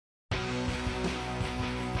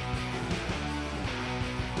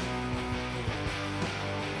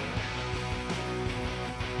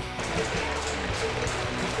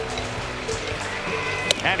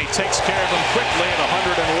And he takes care of him quickly at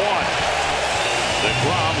 101.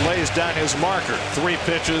 DeGrom lays down his marker. 3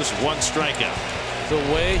 pitches, 1 strikeout. The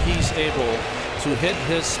way he's able to hit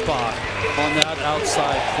his spot on that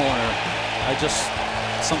outside corner, I just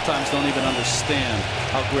sometimes don't even understand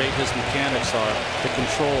how great his mechanics are to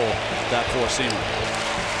control that four-seamer.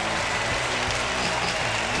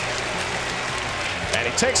 And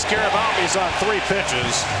he takes care of Albies on 3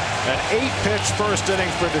 pitches. An 8-pitch first inning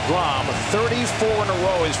for DeGrom. 34 in a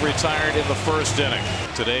row he's retired in the first inning.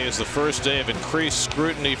 Today is the first day of increased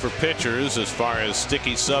scrutiny for pitchers as far as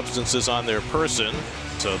sticky substances on their person.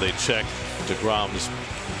 So they check DeGrom's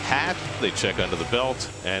hat, they check under the belt,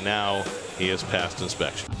 and now he has passed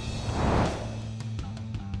inspection.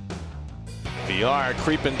 VR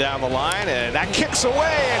creeping down the line, and that kicks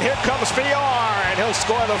away, and here comes VR, and he'll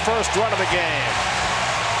score the first run of the game.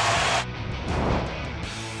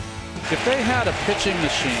 If they had a pitching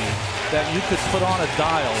machine that you could put on a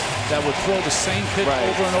dial that would throw the same pitch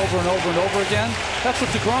over and over and over and over again, that's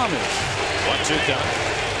what DeGrom is. 1-2 coming.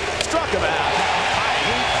 Struck him out.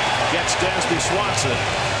 Gets Dansby Swanson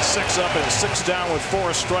 6 up and 6 down with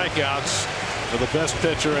 4 strikeouts for the best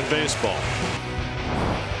pitcher in baseball.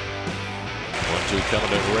 1-2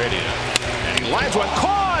 coming to radio. And he lines one.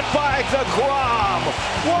 Caught by DeGrom.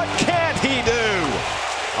 What can't he do?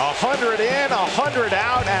 100 in, 100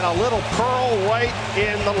 out, and a little pearl right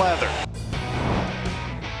in the leather.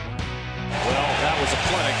 Well, that was a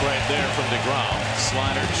clinic right there from DeGrom.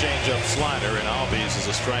 Slider, changeup, slider, and Albies is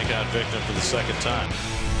a strikeout victim for the second time.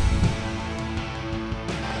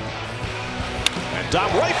 And Dom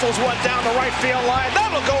rifles one down the right field line.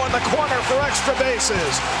 That'll go in the corner for extra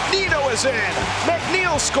bases. Nito is in.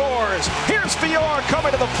 McNeil scores. Here's VR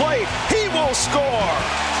coming to the plate. He will score.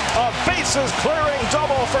 A bases clearing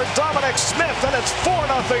double for Dominic Smith, and it's 4-0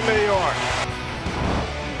 New York.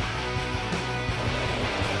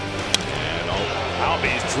 And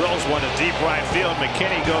Albies drills one to deep right field.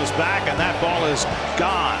 McKinney goes back, and that ball is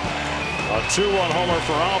gone. A 2-1 homer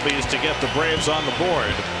for Albies to get the Braves on the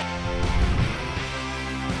board.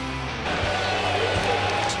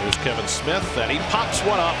 Here's Kevin Smith, and he pops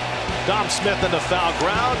one up. Dom Smith into foul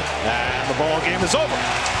ground, and the ball game is over.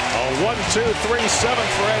 A 1-2-3-7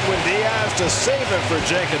 for Edwin Diaz to save it for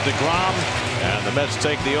Jacob DeGrom. And the Mets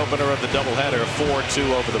take the opener of the doubleheader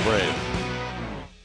 4-2 over the Braves.